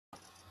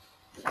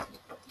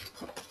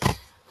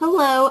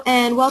Hello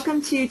and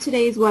welcome to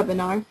today's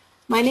webinar.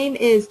 My name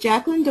is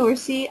Jacqueline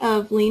Dorsey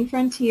of Lean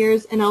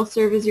Frontiers and I'll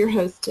serve as your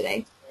host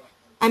today.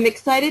 I'm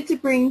excited to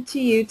bring to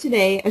you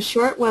today a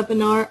short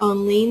webinar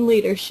on lean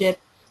leadership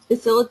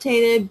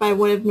facilitated by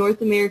one of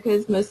North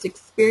America's most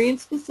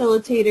experienced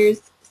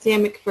facilitators,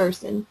 Sam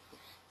MacPherson.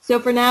 So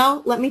for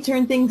now, let me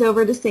turn things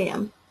over to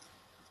Sam.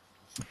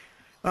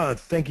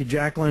 Thank you,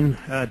 Jacqueline.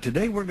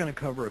 Today we're going to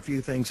cover a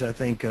few things I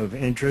think of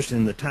interest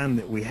in the time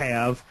that we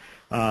have.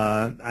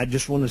 I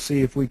just want to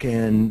see if we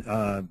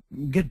can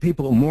get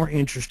people more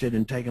interested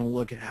in taking a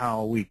look at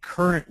how we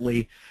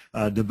currently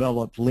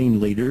develop lean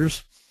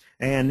leaders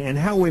and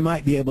how we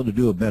might be able to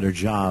do a better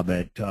job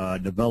at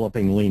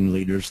developing lean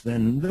leaders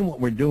than what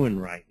we're doing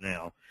right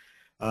now.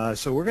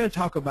 So we're going to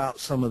talk about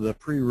some of the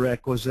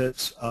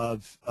prerequisites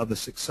of a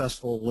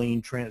successful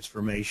lean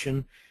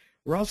transformation.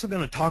 We're also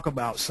going to talk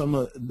about some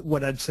of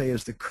what I'd say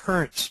is the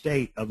current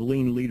state of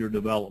lean leader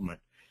development.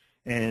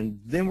 And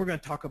then we're going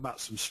to talk about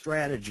some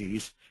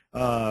strategies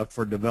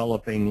for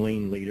developing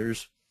lean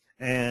leaders.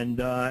 And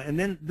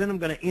then I'm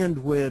going to end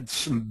with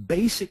some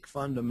basic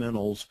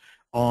fundamentals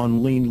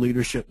on lean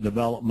leadership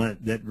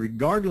development that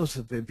regardless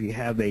of if you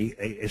have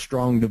a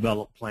strong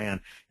developed plan,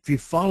 if you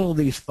follow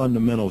these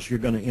fundamentals, you're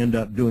going to end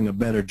up doing a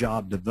better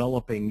job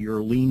developing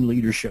your lean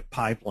leadership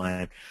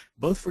pipeline,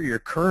 both for your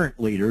current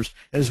leaders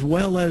as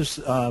well as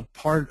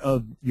part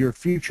of your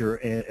future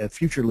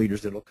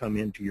leaders that will come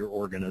into your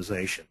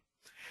organization.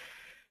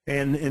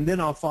 And then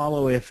I'll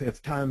follow,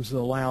 if time's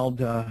allowed,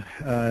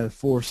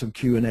 for some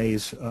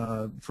Q&As,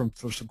 for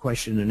some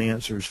question and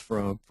answers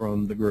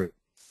from the group.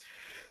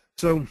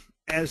 So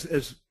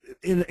as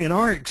in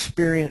our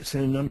experience,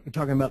 and I'm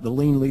talking about the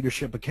Lean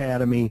Leadership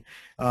Academy,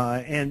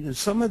 and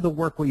some of the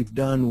work we've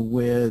done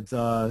with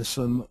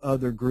some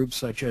other groups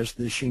such as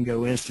the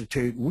Shingo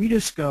Institute, we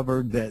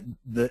discovered that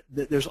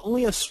there's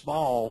only a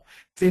small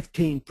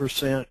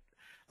 15%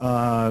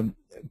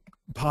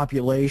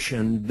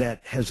 population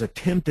that has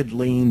attempted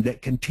lean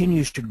that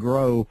continues to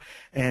grow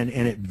and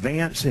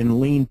advance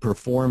in lean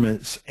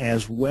performance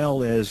as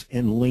well as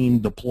in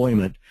lean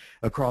deployment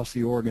across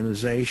the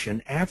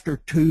organization after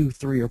 2,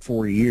 3, or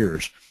 4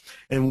 years.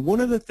 And one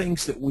of the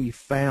things that we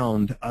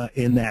found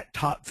in that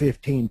top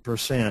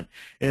 15%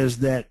 is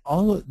that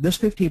this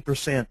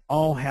 15%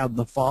 all have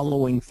the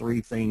following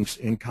 3 things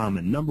in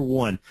common. Number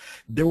one,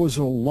 there was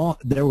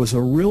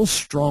a real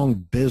strong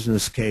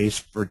business case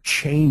for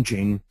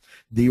changing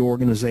the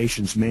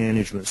organization's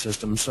management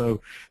system.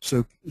 So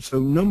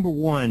number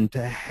one,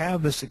 to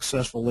have a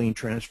successful lean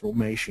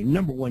transformation,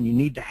 number one, you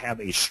need to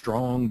have a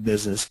strong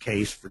business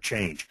case for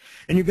change.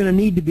 And you're going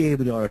to need to be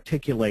able to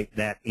articulate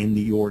that in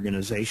the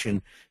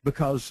organization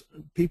because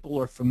people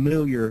are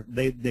familiar,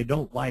 they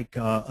don't like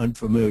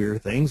unfamiliar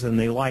things, and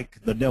they like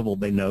the devil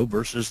they know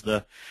versus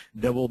the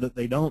devil that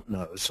they don't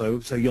know. So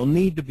you'll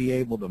need to be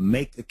able to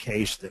make the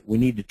case that we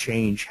need to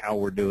change how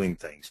we're doing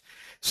things.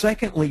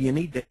 Secondly, you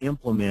need to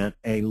implement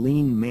a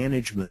lean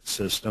management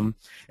system,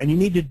 and you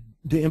need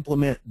to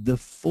implement the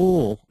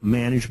full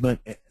management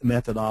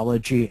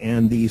methodology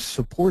and the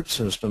support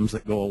systems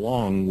that go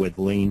along with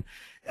lean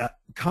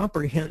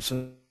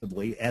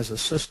comprehensively as a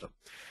system.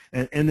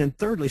 And then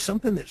thirdly,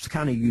 something that's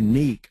kind of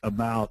unique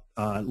about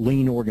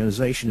lean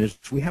organization is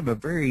we have a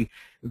very,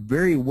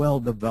 very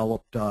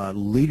well-developed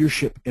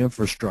leadership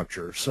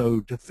infrastructure. So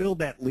to fill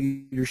that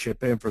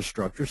leadership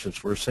infrastructure,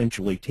 since we're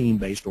essentially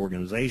team-based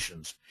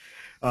organizations,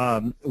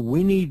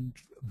 we need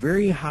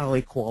very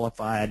highly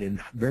qualified and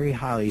very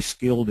highly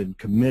skilled and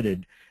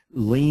committed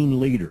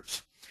lean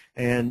leaders.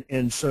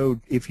 And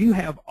so if you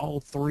have all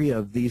 3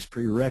 of these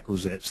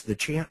prerequisites, the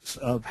chance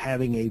of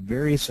having a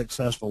very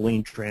successful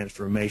lean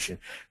transformation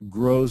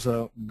goes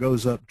up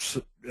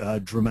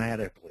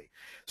dramatically.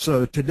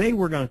 So today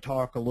we're going to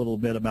talk a little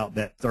bit about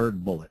that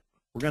 3rd bullet.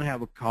 We're going to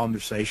have a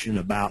conversation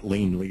about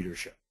lean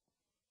leadership.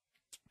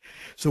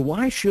 So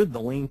why should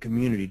the lean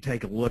community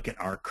take a look at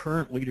our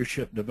current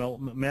leadership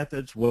development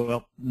methods?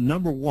 Well,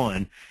 number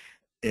one,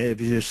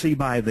 if you see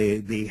by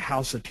the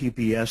house of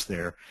TPS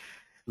there,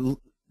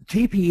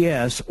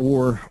 TPS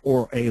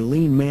or a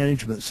lean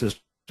management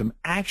system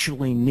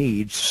actually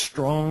needs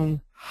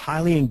strong,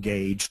 highly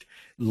engaged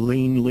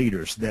lean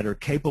leaders that are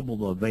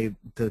capable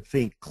to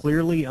think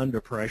clearly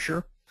under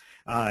pressure,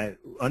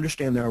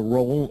 understand their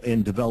role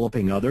in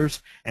developing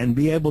others, and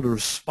be able to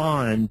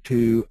respond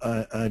to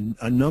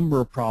a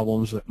number of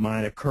problems that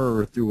might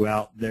occur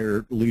throughout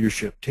their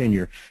leadership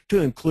tenure,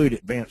 to include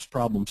advanced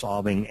problem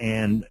solving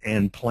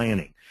and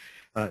planning.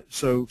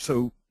 So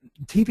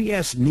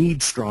TPS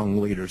needs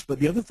strong leaders, but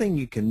the other thing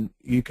you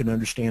can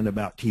understand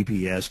about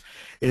TPS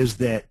is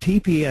that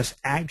TPS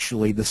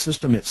actually, the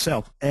system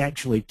itself,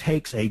 actually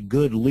takes a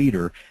good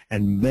leader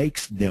and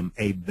makes them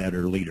a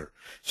better leader.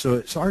 So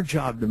it's our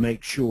job to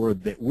make sure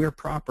that we're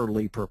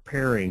properly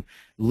preparing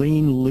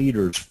lean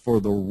leaders for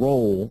the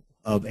role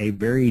of a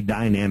very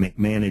dynamic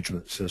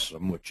management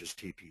system, which is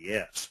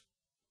TPS.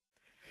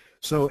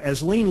 So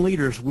as lean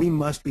leaders, we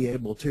must be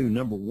able to,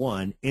 number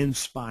one,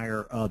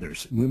 inspire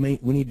others. We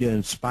need to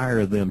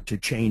inspire them to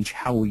change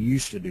how we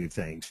used to do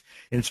things,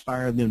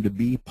 inspire them to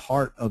be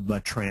part of the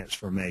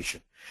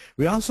transformation.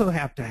 We also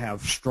have to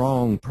have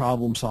strong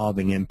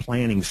problem-solving and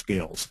planning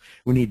skills.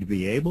 We need to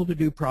be able to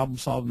do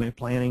problem-solving and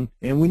planning,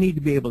 and we need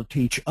to be able to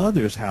teach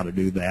others how to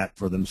do that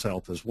for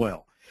themselves as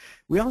well.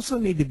 We also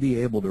need to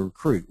be able to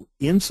recruit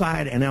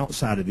inside and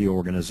outside of the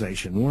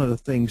organization. One of the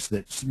things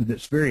that's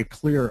very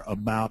clear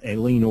about a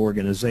lean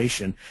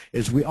organization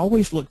is we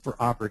always look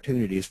for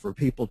opportunities for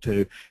people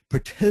to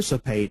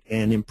participate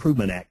in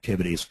improvement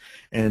activities,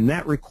 and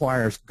that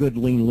requires good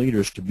lean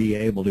leaders to be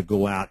able to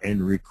go out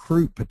and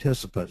recruit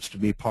participants to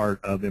be part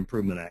of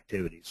improvement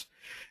activities.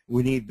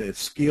 We need the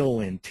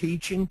skill in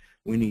teaching.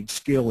 We need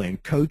skill in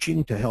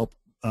coaching to help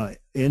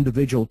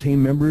individual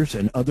team members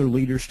and other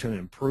leaders to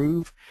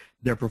improve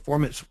their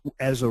performance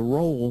as a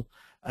role.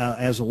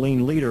 As a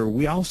lean leader,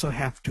 we also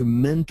have to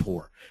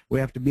mentor. We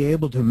have to be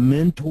able to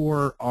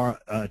mentor our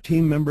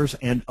team members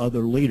and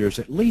other leaders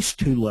at least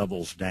 2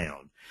 levels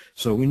down.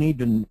 So we need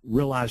to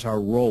realize our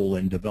role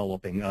in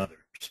developing others.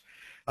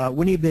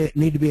 We need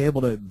to be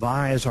able to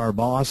advise our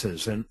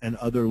bosses and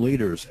other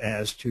leaders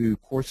as to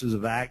courses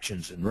of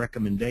actions and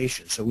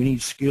recommendations. So we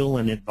need skill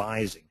in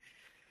advising.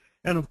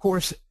 And of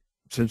course,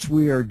 since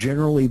we are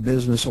generally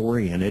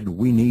business-oriented,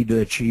 we need to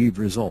achieve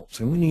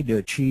results, and we need to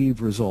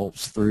achieve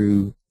results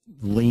through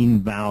lean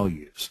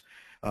values.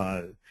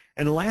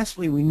 And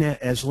lastly,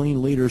 as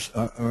lean leaders,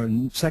 or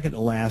second to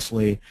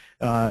lastly,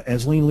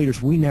 as lean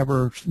leaders, we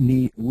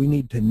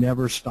need to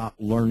never stop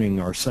learning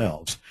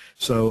ourselves.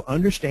 So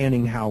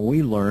understanding how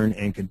we learn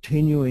and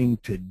continuing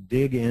to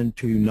dig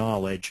into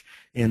knowledge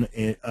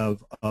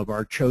of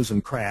our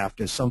chosen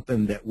craft is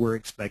something that we're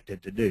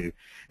expected to do.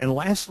 And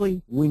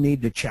lastly, we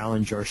need to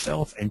challenge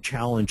ourselves and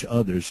challenge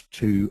others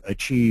to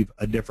achieve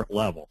a different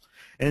level.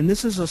 And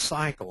this is a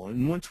cycle,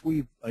 and once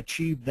we've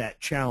achieved that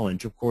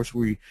challenge, of course,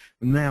 we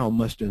now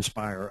must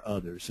inspire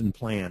others and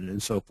plan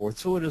and so forth.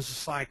 So it is a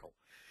cycle.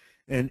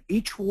 And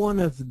each one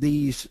of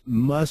these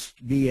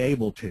must be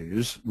able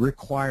to's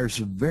requires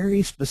a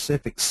very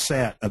specific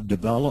set of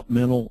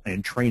developmental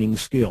and training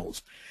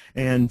skills.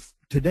 And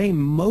today,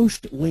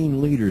 most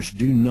lean leaders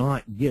do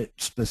not get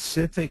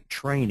specific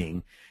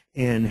training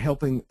in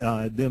helping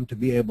them to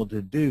be able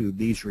to do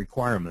these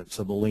requirements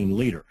of a lean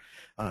leader.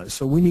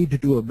 So we need to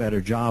do a better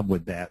job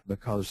with that,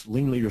 because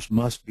lean leaders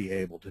must be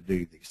able to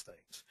do these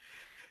things.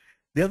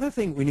 The other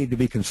thing we need to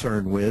be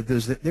concerned with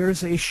is that there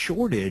is a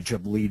shortage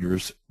of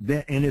leaders,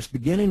 and it's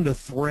beginning to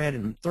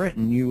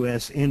threaten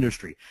U.S.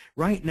 industry.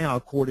 Right now,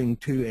 according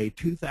to a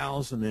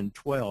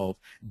 2012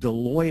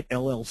 Deloitte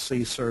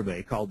LLC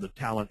survey called the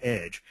Talent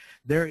Edge,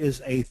 there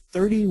is a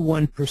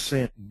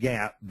 31%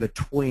 gap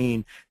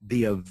between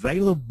the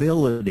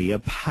availability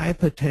of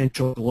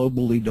high-potential,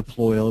 globally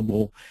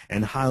deployable,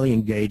 and highly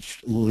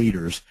engaged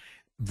leaders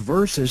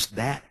versus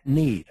that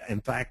need. In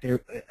fact,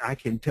 I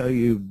can tell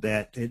you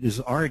that it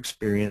is our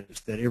experience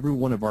that every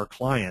one of our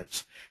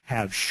clients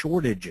have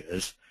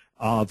shortages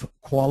of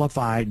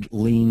qualified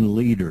lean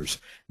leaders.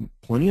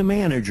 Plenty of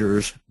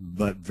managers,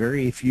 but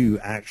very few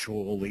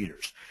actual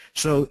leaders.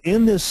 So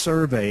in this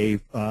survey,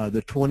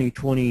 the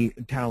 2020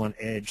 Talent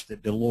Edge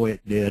that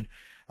Deloitte did,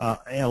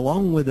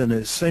 along with an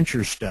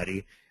Accenture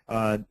study,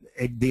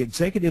 the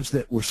executives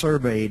that were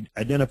surveyed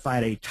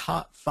identified a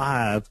top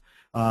 5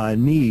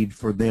 need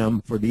for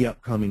them for the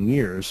upcoming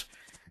years,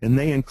 and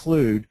they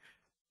include,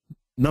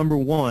 number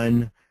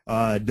 1,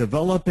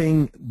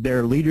 developing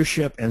their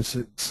leadership and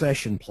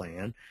succession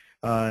plan,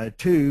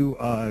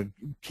 2,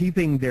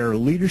 keeping their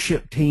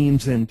leadership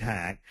teams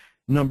intact,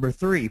 number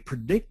 3,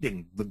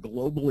 predicting the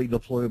globally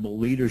deployable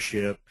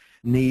leadership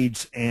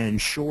needs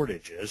and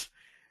shortages,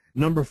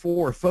 number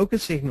 4,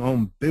 focusing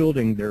on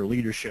building their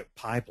leadership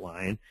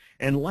pipeline.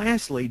 And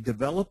lastly,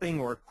 developing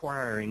or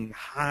acquiring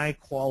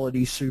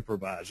high-quality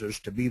supervisors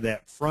to be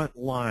that front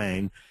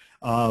line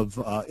of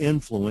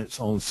influence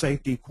on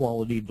safety,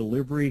 quality,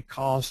 delivery,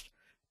 cost,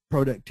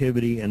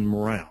 productivity, and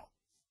morale.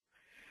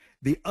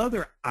 The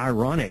other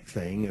ironic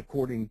thing,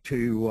 according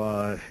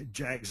to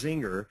Jack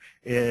Zinger,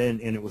 and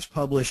it was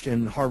published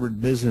in Harvard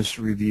Business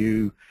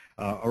Review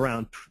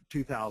around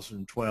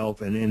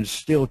 2012, and it's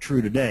still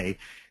true today,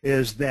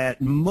 is that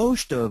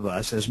most of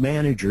us as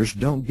managers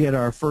don't get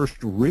our first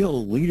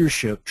real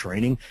leadership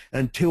training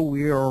until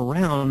we are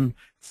around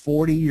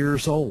 40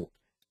 years old.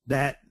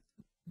 That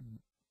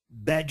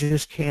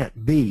just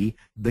can't be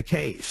the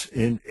case.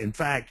 In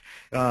fact,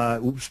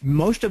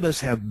 most of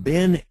us have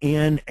been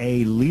in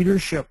a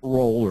leadership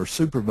role or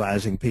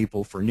supervising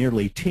people for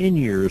nearly 10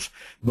 years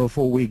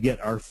before we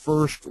get our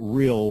first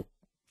real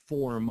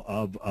form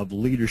of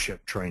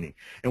leadership training.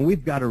 And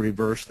we've got to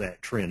reverse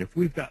that trend. If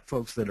we've got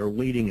folks that are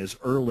leading as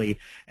early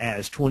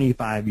as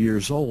 25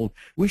 years old,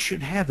 we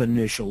should have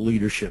initial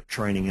leadership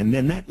training, and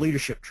then that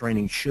leadership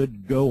training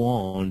should go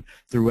on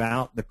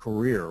throughout the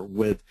career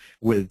with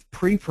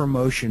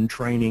pre-promotion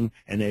training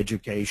and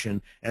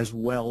education, as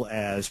well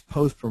as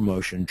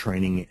post-promotion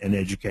training and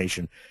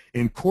education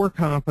in core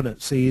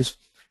competencies,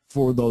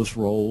 for those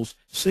roles,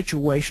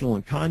 situational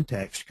and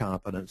context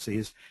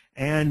competencies,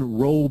 and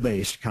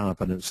role-based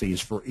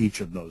competencies for each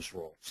of those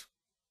roles.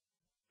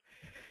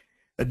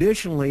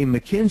 Additionally,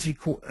 McKinsey,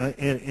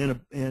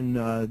 in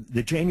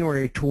the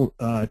January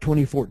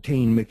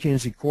 2014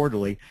 McKinsey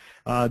Quarterly,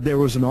 there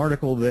was an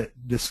article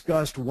that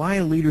discussed why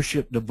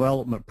leadership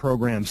development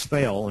programs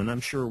fail, and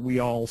I'm sure we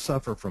all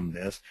suffer from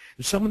this.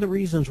 And some of the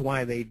reasons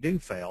why they do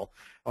fail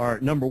are,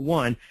 number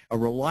one, a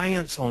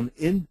reliance on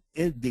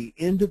the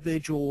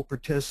individual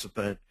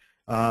participant,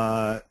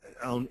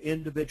 on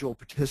individual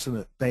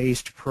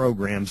participant-based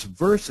programs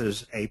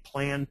versus a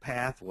planned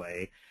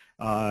pathway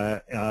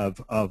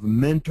of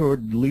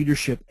mentored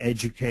leadership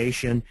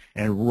education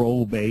and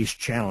role-based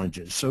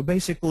challenges. So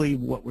basically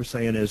what we're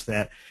saying is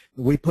that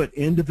we put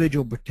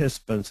individual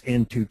participants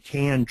into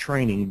canned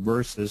training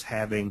versus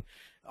having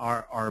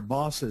our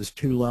bosses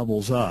 2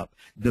 levels up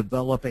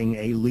developing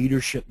a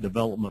leadership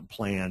development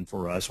plan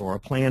for us, or a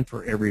plan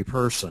for every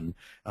person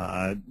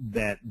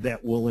that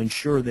will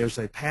ensure there's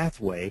a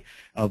pathway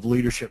of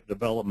leadership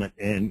development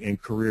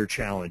and career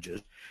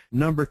challenges.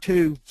 Number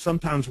 2,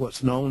 sometimes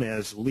what's known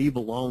as leave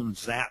alone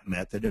ZAP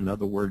method. In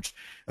other words,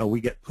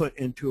 we get put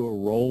into a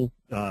role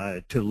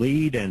to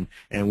lead, and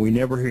we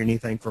never hear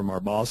anything from our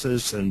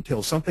bosses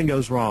until something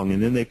goes wrong,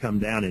 and then they come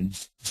down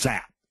and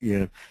zap.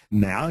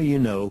 Now you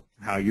know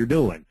how you're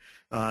doing.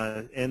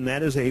 And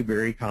that is a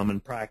very common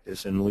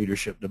practice in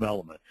leadership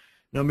development.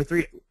 Number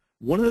 3,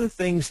 one of the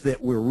things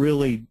that we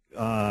really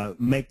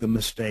make the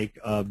mistake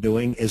of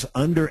doing is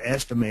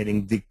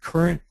underestimating the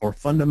current or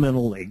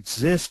fundamental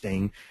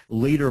existing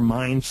leader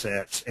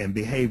mindsets and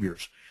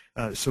behaviors.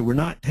 So we're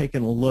not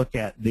taking a look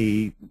at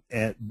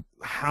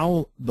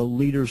how the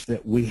leaders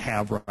that we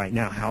have right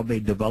now, how they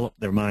develop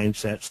their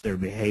mindsets, their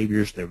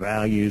behaviors, their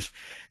values,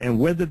 and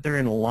whether they're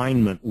in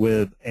alignment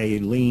with a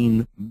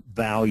lean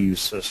value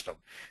system.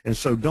 And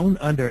so don't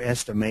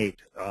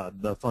underestimate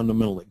the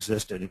fundamental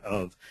existence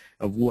of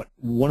what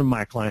one of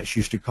my clients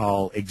used to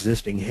call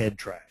existing head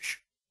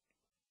trash.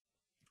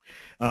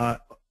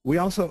 We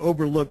also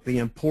overlook the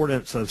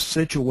importance of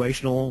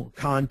situational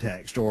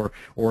context or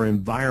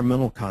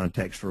environmental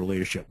context for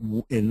leadership.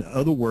 In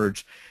other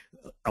words,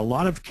 a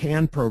lot of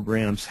CAN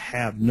programs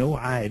have no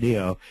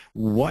idea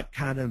what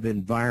kind of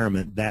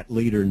environment that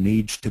leader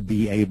needs to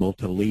be able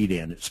to lead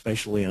in,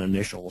 especially in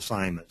initial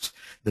assignments.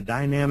 The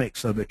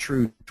dynamics of a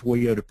true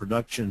Toyota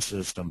production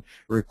system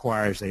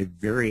requires a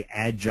very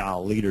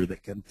agile leader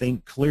that can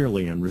think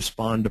clearly and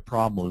respond to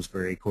problems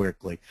very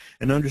quickly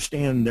and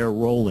understand their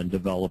role in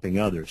developing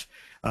others.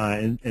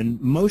 And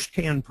most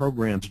CAN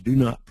programs do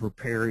not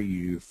prepare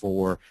you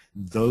for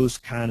those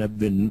kind of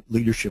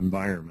leadership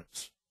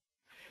environments.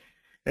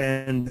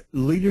 And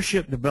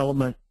leadership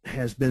development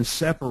has been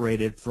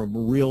separated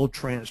from real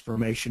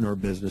transformation or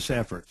business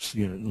efforts.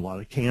 A lot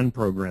of CAN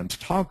programs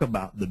talk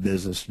about the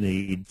business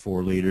need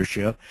for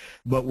leadership,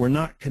 but we're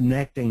not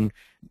connecting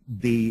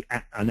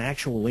an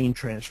actual lean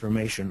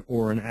transformation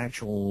or an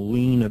actual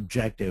lean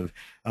objective,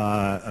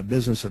 a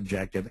business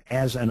objective,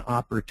 as an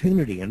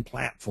opportunity and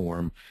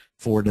platform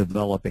for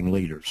developing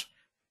leaders.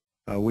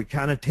 We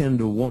kind of tend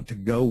to want to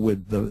go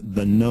with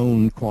the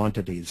known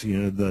quantities,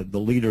 the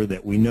leader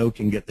that we know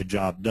can get the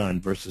job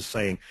done, versus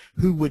saying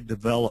who would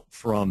develop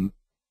from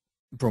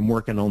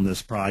working on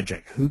this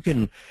project, who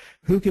can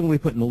we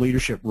put in the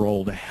leadership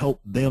role to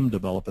help them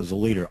develop as a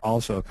leader,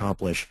 also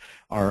accomplish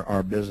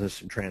our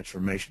business and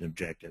transformation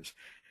objectives.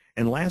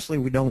 And lastly,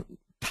 we don't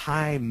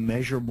tie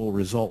measurable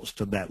results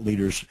to that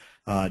leader's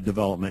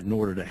development in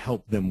order to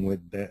help them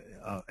with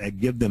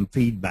give them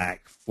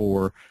feedback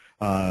for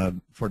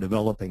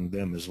developing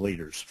them as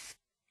leaders.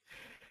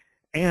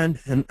 And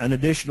an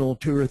additional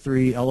 2 or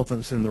 3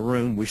 elephants in the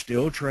room, we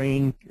still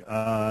train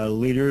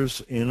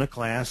leaders in a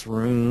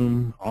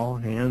classroom, all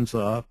hands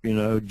up,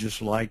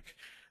 just like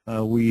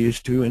we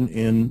used to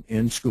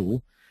in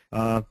school.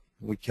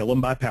 We kill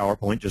them by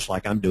PowerPoint, just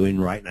like I'm doing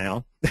right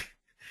now.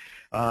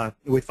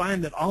 We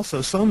find that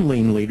also some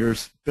lean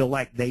leaders feel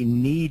like they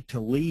need to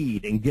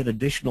lead and get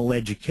additional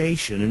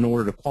education in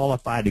order to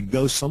qualify to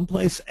go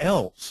someplace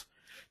else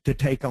to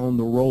take on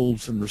the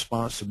roles and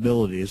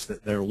responsibilities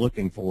that they're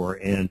looking for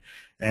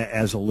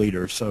as a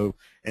leader. So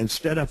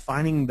instead of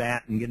finding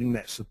that and getting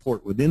that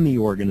support within the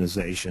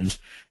organizations,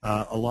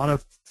 a lot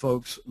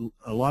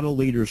of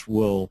leaders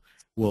will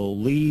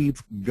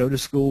leave, go to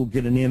school,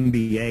 get an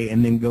MBA,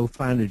 and then go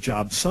find a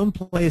job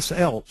someplace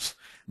else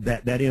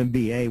that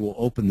MBA will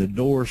open the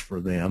doors for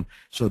them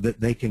so that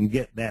they can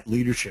get that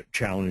leadership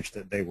challenge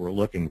that they were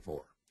looking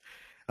for.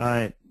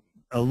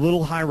 A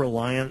little high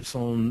reliance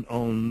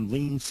on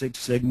Lean Six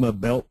Sigma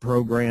belt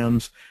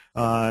programs.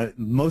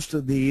 Most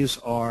of these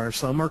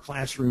some are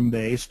classroom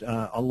based.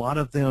 A lot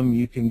of them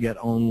you can get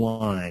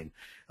online.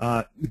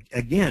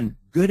 Again,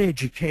 good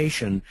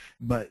education,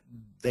 but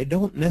they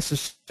don't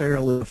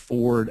necessarily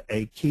afford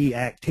a key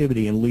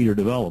activity in leader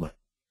development,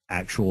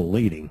 actual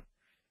leading.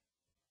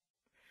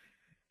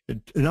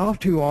 And all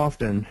too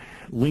often,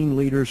 lean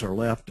leaders are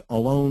left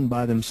alone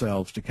by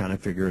themselves to kind of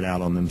figure it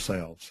out on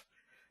themselves.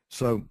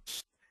 So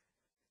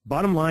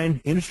Bottom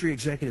line, industry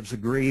executives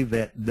agree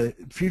that the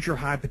future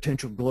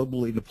high-potential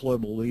globally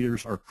deployable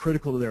leaders are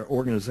critical to their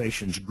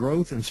organization's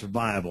growth and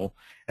survival,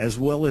 as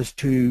well as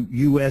to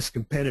U.S.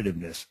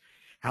 competitiveness.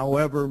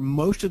 However,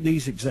 most of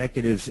these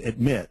executives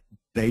admit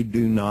they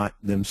do not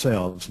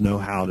themselves know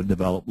how to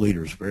develop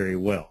leaders very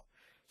well.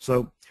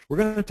 So we're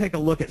going to take a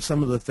look at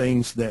some of the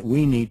things that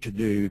we need to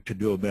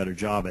do a better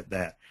job at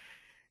that.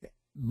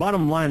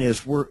 Bottom line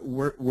is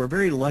we're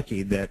very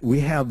lucky that we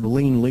have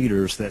lean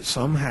leaders that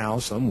somehow,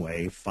 some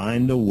way,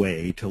 find a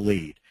way to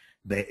lead.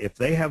 If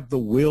they have the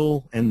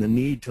will and the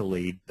need to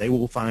lead, they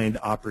will find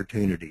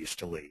opportunities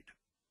to lead.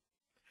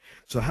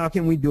 So how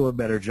can we do a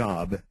better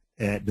job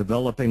at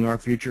developing our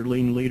future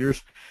lean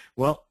leaders?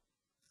 Well,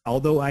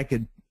 although I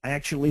could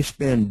actually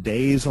spend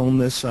days on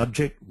this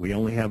subject, we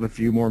only have a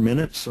few more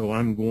minutes, so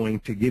I'm going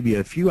to give you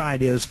a few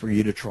ideas for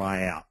you to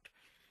try out.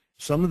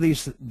 Some of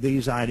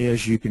these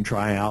ideas you can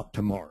try out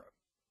tomorrow.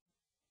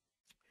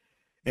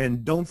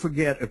 And don't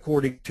forget,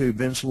 according to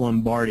Vince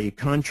Lombardi,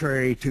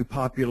 contrary to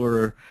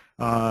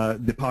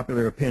the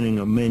popular opinion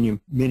of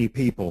many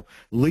people,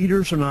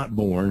 leaders are not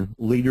born,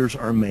 leaders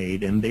are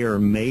made, and they are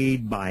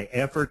made by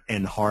effort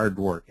and hard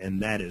work,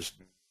 and that is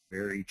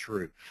very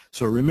true.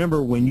 So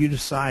remember, when you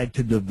decide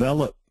to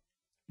develop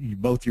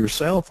both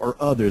yourself or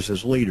others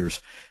as leaders,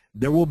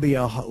 there will be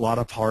a lot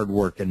of hard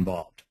work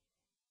involved.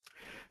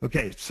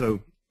 Okay,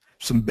 so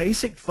some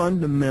basic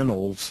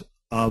fundamentals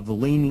of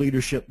lean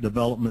leadership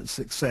development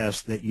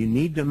success that you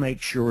need to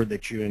make sure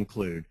that you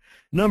include.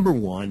 Number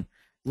one,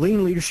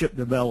 lean leadership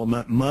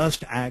development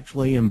must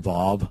actually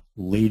involve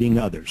leading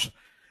others.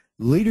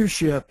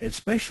 Leadership,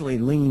 especially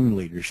lean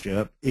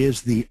leadership,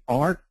 is the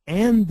art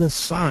and the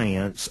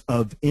science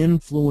of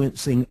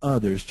influencing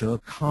others to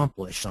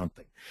accomplish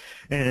something.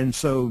 And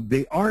so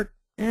the art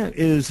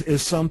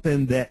is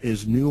something that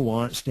is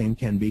nuanced and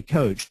can be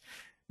coached.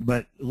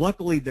 But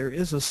luckily, there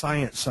is a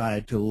science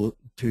side to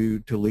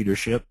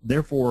leadership.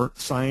 Therefore,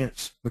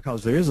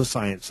 because there is a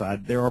science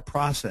side, there are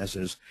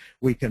processes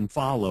we can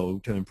follow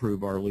to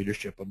improve our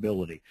leadership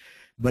ability.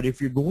 But if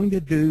you're going to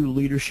do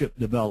leadership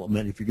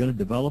development, if you're going to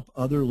develop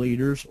other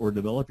leaders or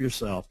develop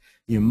yourself,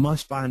 you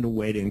must find a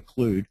way to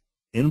include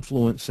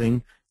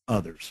influencing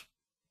others.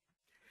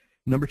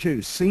 Number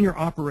two, senior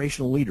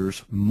operational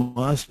leaders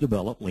must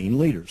develop lean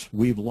leaders.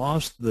 We've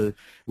lost the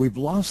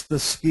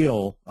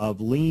skill of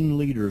lean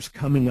leaders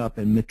coming up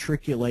and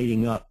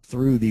matriculating up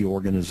through the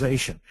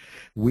organization.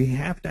 We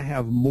have to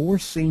have more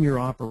senior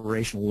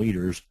operational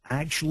leaders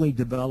actually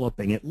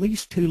developing at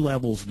least 2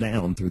 levels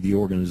down through the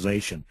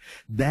organization,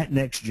 that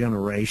next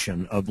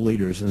generation of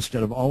leaders,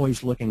 instead of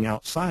always looking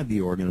outside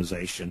the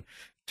organization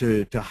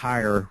to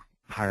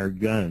hire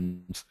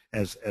guns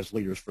as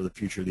leaders for the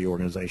future of the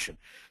organization.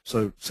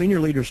 So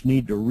senior leaders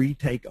need to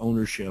retake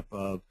ownership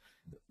of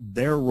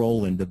their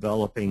role in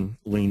developing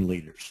lean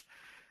leaders.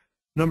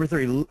 Number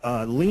three,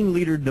 lean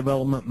leader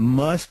development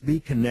must be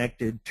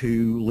connected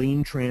to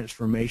lean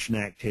transformation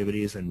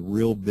activities and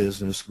real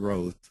business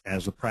growth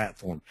as a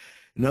platform.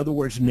 In other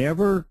words,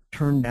 never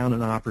turn down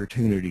an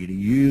opportunity to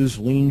use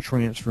lean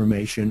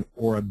transformation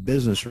or a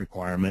business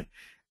requirement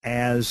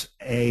as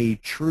a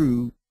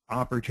true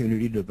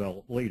opportunity to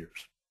develop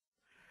leaders.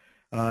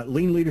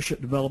 Lean leadership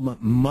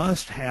development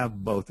must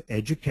have both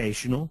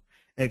educational,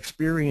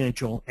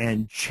 experiential,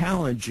 and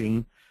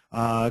challenging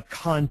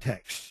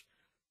contexts.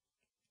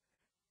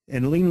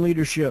 And lean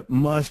leadership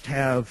must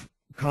have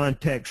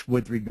context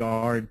with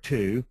regard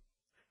to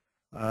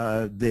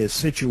the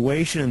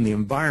situation and the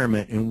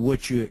environment in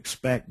which you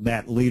expect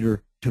that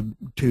leader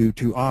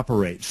to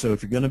operate. So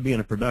if you're going to be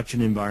in a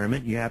production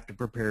environment, you have to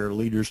prepare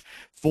leaders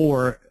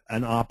for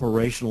an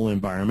operational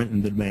environment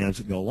and the demands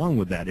that go along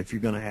with that. If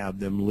you're going to have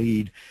them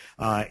lead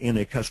in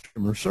a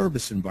customer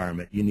service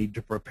environment, you need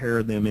to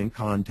prepare them in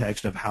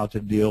context of how to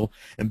deal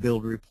and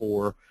build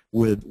rapport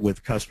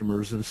with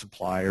customers and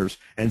suppliers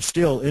and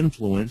still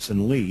influence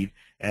and lead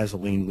as a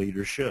lean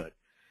leader should.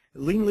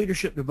 Lean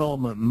leadership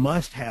development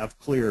must have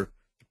clear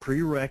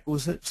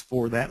prerequisites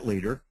for that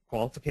leader,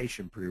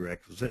 qualification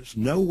prerequisites.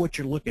 Know what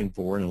you're looking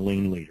for in a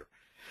lean leader.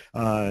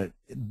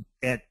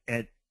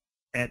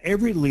 At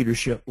every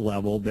leadership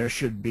level, there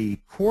should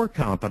be core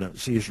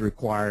competencies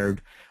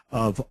required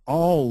of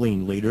all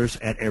lean leaders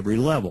at every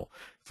level.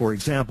 For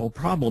example,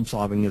 problem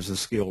solving is a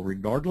skill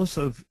regardless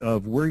of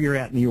where you're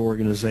at in the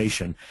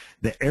organization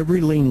that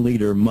every lean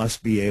leader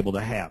must be able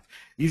to have.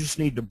 You just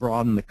need to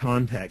broaden the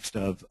context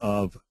of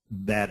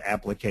that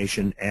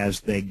application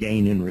as they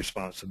gain in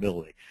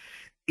responsibility.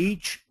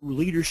 Each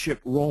leadership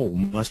role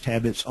must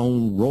have its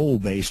own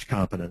role-based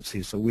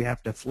competency, so we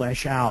have to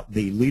flesh out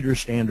the leader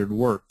standard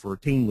work for a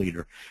team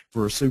leader,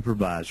 for a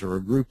supervisor,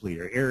 a group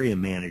leader, area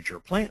manager,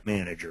 plant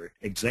manager,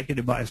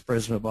 executive vice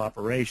president of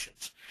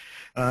operations.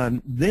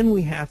 Then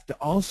we have to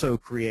also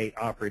create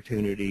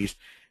opportunities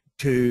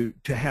to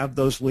have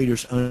those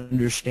leaders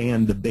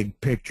understand the big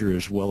picture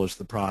as well as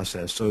the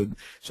process. So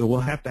we'll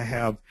have to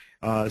have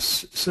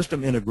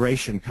system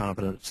integration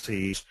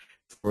competencies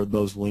for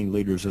those lean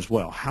leaders as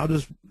well. How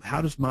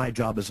does my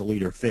job as a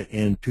leader fit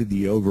into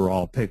the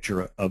overall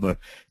picture of a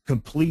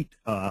complete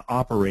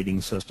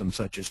operating system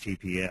such as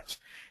TPS?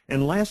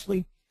 And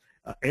lastly,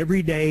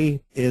 every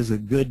day is a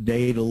good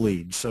day to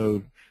lead.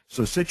 So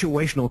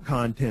situational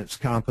contents,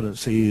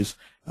 competencies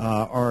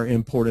are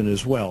important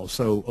as well.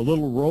 So a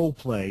little role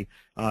play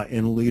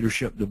in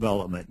leadership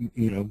development.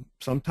 You know,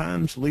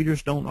 sometimes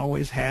leaders don't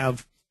always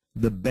have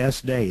the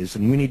best days,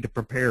 and we need to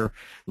prepare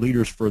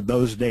leaders for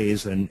those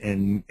days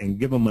and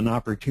give them an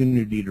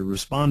opportunity to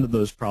respond to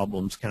those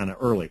problems kind of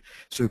early.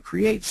 So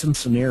create some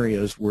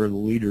scenarios where the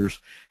leaders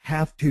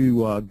have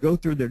to go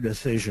through their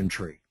decision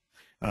tree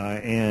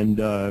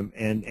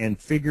and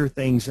figure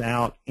things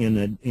out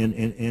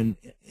in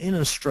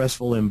a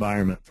stressful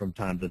environment from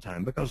time to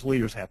time, because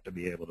leaders have to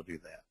be able to do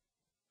that.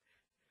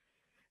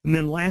 And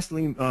then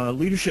lastly,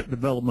 leadership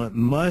development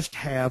must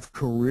have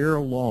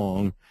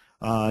career-long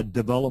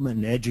development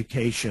and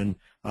education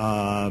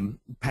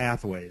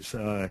pathways.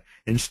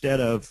 Instead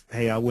of,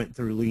 hey, I went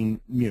through lean,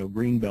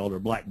 green belt or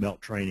black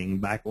belt training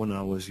back when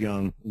I was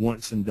young,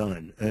 once and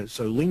done.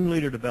 So lean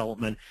leader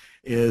development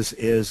is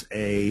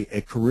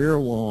a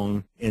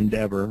career-long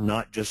endeavor,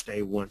 not just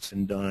a once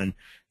and done,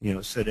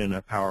 sit in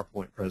a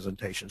PowerPoint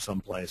presentation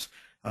someplace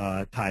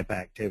type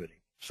activity.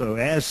 So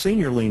as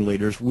senior lean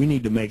leaders, we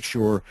need to make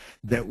sure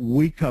that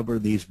we cover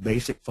these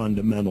basic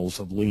fundamentals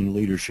of lean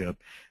leadership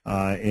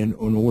in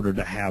order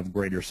to have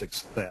greater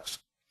success.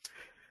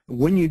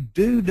 When you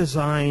do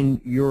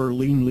design your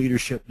lean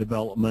leadership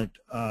development,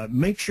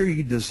 make sure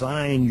you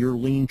design your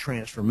lean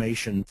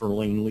transformation for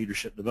lean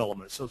leadership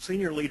development. So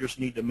senior leaders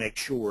need to make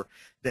sure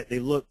that they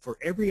look for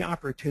every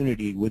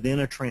opportunity within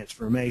a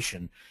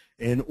transformation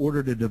in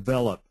order to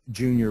develop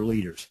junior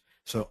leaders.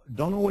 So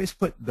don't always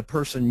put the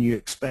person you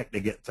expect to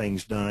get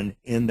things done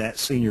in that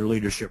senior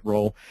leadership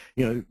role.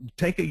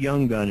 Take a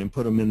young gun and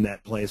put them in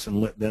that place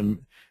and let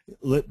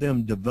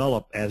them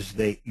develop as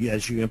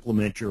you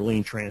implement your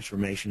lean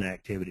transformation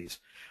activities.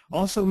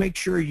 Also, make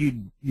sure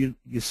you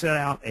set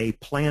out a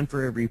plan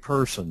for every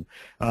person,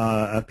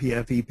 a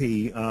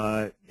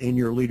PFEP, in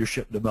your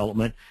leadership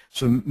development.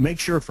 So make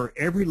sure for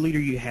every leader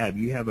you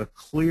have a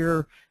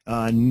clear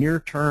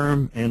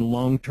near-term and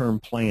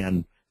long-term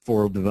plan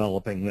for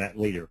developing that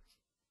leader.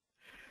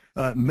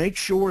 Make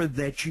sure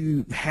that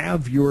you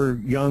have your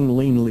young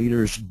lean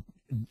leaders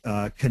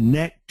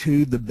connect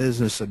to the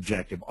business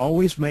objective.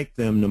 Always make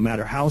them, no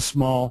matter how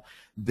small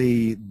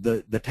the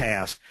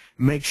task,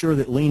 make sure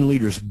that lean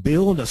leaders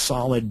build a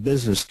solid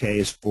business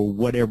case for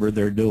whatever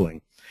they're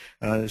doing.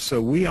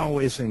 So we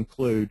always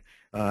include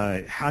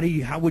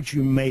how would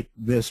you make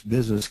this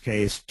business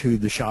case to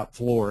the shop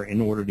floor in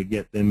order to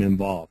get them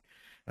involved.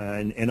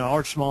 And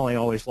Art Smalley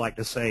always like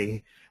to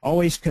say,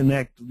 always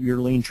connect your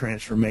lean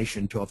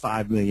transformation to a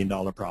 $5 million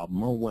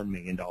problem or $1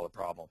 million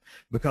problem,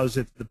 because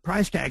if the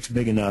price tag's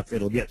big enough,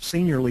 it'll get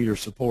senior leader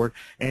support,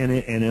 and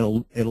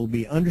it'll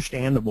be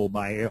understandable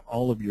by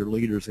all of your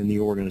leaders in the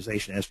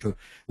organization as to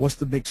what's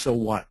the big so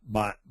what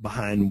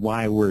behind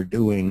why we're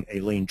doing a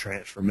lean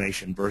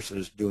transformation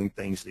versus doing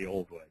things the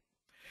old way.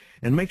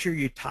 And make sure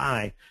you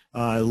tie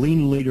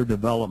lean leader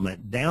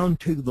development down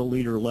to the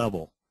leader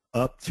level,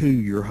 up to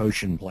your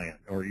Hoshin plan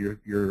or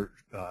your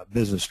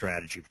business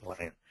strategy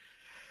plan.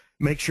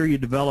 Make sure you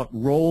develop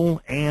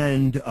role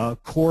and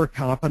core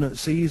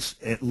competencies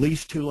at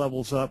least 2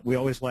 levels up. We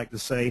always like to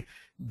say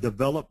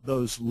develop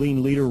those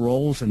lean leader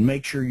roles and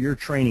make sure you're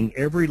training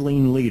every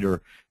lean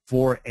leader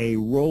for a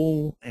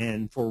role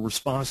and for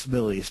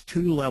responsibilities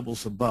 2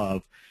 levels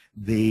above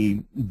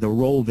the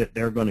role that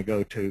they're going to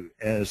go to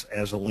as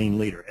a lean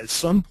leader. At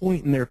some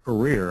point in their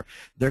career,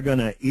 they're going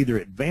to either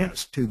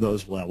advance to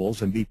those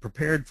levels and be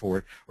prepared for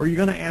it, or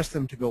you're going to ask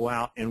them to go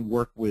out and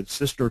work with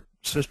sister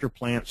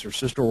plants or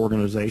sister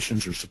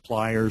organizations or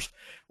suppliers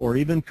or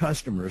even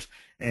customers.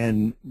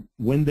 And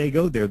when they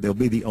go there, they'll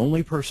be the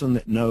only person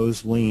that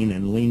knows lean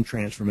and lean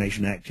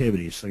transformation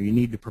activities. So you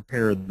need to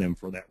prepare them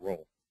for that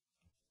role.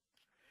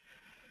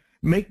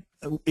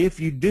 If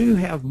you do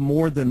have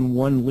more than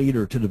one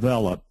leader to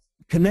develop,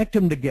 connect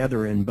them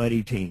together in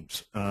buddy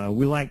teams.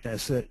 We like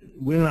to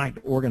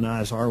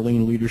organize our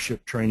lean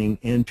leadership training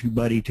into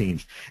buddy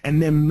teams, and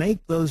then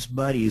make those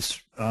buddies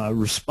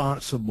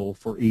responsible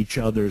for each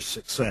other's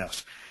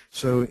success.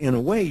 So in a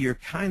way, you're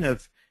kind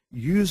of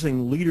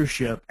using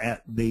leadership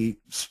at the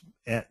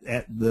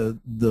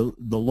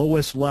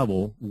lowest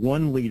level,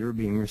 one leader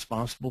being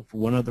responsible for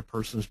one other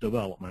person's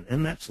development,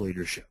 and that's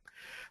leadership.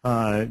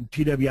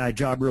 TWI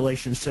Job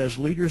Relations says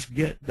leaders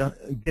get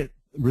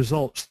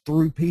results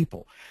through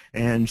people,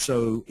 and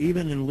so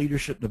even in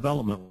leadership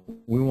development,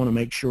 we want to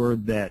make sure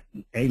that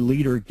a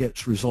leader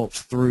gets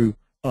results through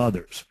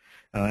others,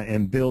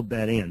 and build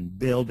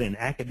in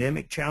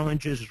academic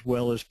challenges as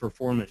well as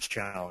performance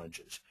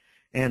challenges,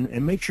 and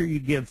make sure you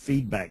give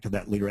feedback to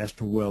that leader as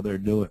to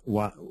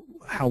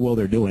how well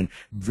they're doing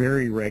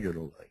very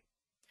regularly,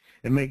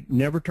 and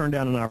never turn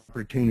down an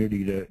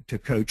opportunity to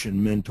coach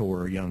and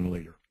mentor a young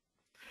leader.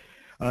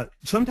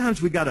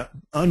 Sometimes we got to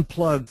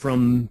unplug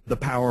from the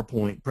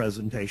PowerPoint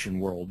presentation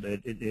world.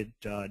 It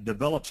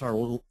develops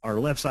our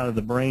left side of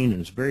the brain,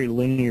 and it's very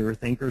linear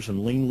thinkers,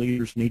 and lean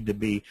leaders need to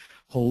be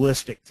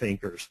holistic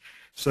thinkers.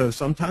 So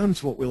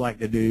sometimes what we like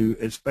to do,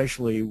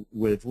 especially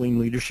with Lean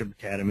Leadership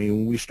Academy,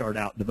 when we start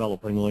out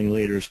developing lean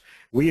leaders,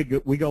 we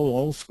go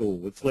old school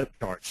with flip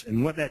charts.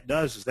 And what that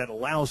does is that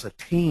allows a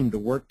team to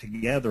work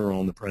together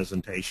on the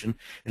presentation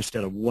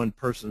instead of one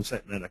person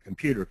sitting at a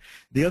computer.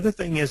 The other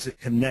thing is it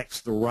connects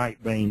the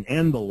right brain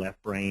and the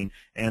left brain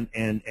and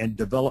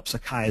develops a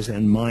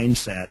Kaizen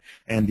mindset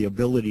and the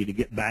ability to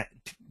get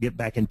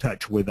back in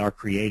touch with our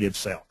creative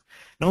self.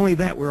 Not only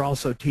that, we're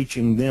also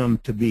teaching them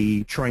to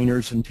be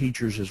trainers and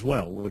teachers as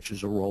well, which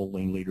is a role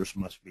lean leaders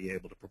must be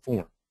able to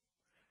perform.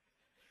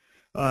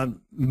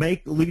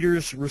 Make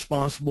leaders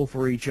responsible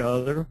for each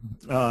other.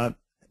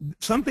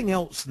 Something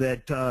else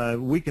that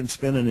we can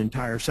spend an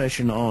entire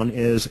session on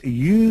is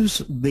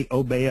use the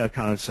OBEA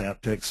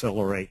concept to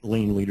accelerate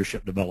lean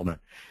leadership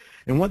development.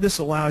 And what this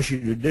allows you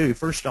to do,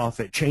 first off,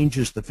 it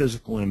changes the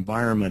physical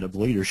environment of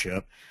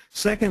leadership.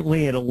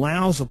 Secondly, it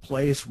allows a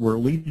place where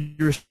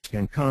leaders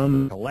can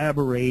come,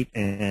 collaborate,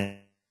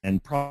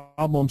 and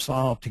problem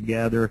solve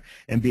together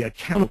and be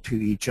accountable to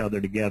each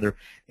other together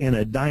in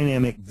a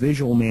dynamic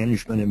visual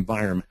management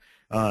environment.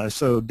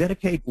 So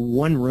dedicate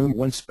one room,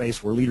 one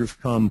space where leaders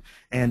come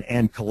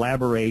and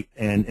collaborate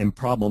and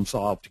problem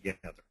solve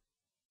together,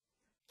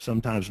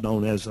 sometimes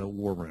known as a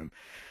war room.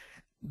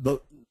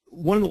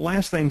 One of the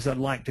last things I'd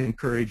like to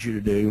encourage you to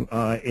do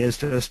is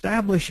to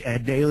establish a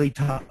daily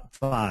top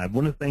 5.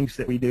 One of the things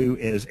that we do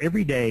is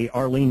every day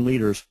our lean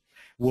leaders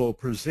will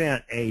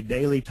present a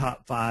daily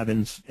top 5,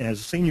 and as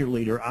a senior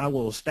leader I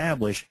will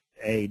establish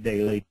a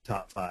daily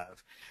top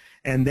 5.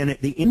 And then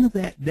at the end of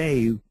that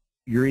day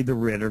you're either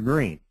red or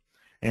green.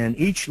 And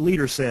each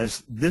leader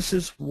says, this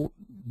is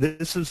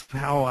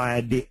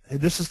how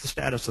this is the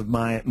status of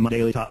my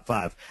daily top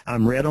 5.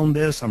 I'm red on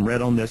this, I'm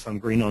red on this, I'm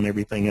green on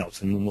everything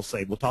else. And we'll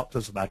say, well, talk to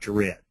us about your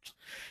reds.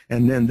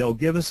 And then they'll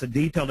give us a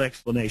detailed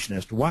explanation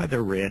as to why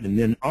they're red. And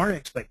then our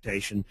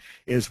expectation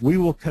is we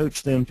will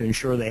coach them to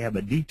ensure they have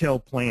a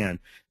detailed plan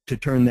to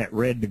turn that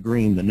red to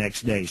green the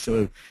next day.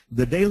 So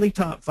the daily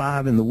top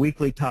 5 and the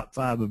weekly top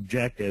 5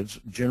 objectives,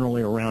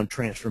 generally around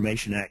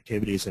transformation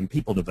activities and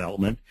people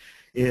development,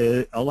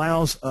 it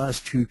allows us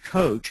to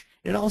coach.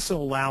 It also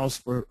allows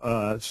for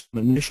some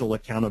initial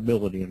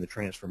accountability in the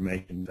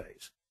transformation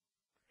phase.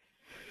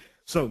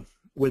 So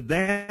with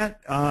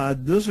that,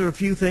 those are a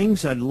few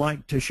things I'd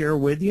like to share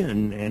with you,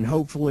 and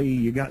hopefully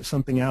you got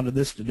something out of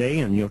this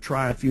today, and you'll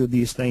try a few of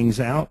these things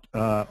out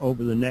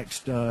over the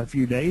next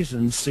few days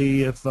and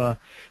see if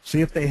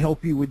they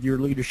help you with your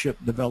leadership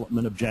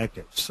development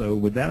objectives. So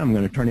with that, I'm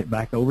going to turn it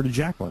back over to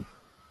Jacqueline.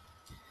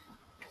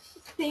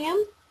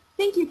 Sam,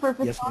 thank you for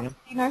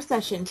facilitating our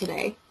session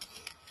today.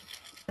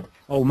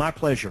 Oh, my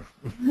pleasure.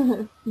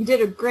 You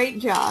did a great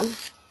job.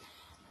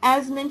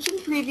 As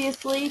mentioned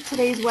previously,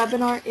 today's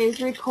webinar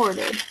is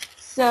recorded,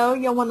 so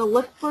you'll want to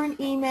look for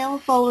an email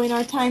following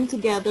our time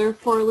together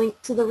for a link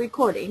to the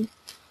recording.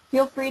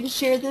 Feel free to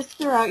share this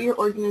throughout your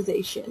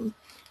organization.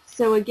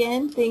 So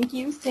again, thank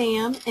you,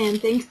 Sam, and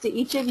thanks to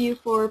each of you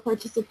for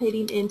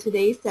participating in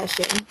today's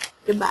session.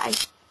 Goodbye.